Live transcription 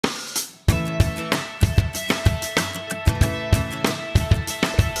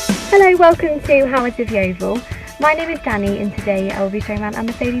Hello, welcome to Howards of Yeovil. My name is Danny and today I will be showing around a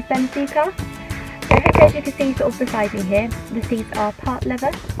Mercedes-Benz C-Class. So hopefully, as you can see sort of beside me here, the seats are part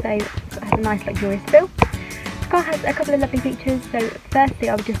leather, so it has a nice luxurious feel. The car has a couple of lovely features. So firstly,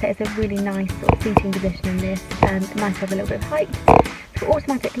 I would just say it's a really nice sort of seating position in this, nice to have a little bit of height. It's got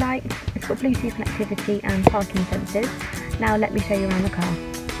automatic lights, it's got Bluetooth connectivity and parking sensors. Now let me show you around the car.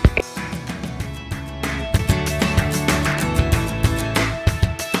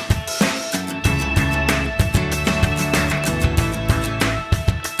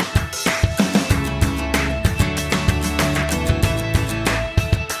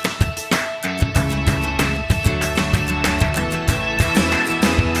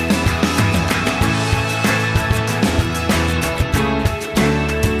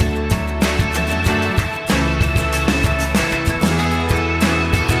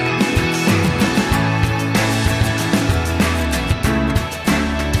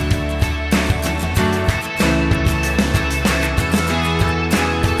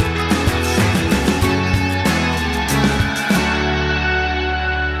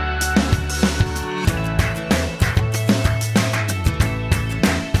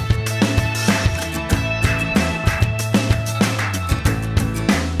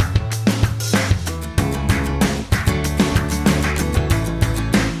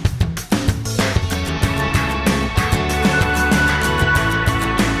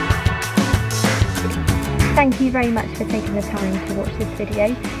 Thank you very much for taking the time to watch this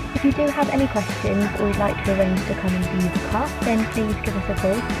video. If you do have any questions or would like to arrange to come and view the car, then please give us a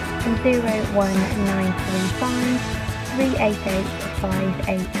call on 01935 388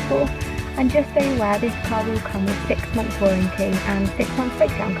 584. And just so you're aware, this car will come with 6 months warranty and 6 months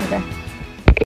breakdown cover.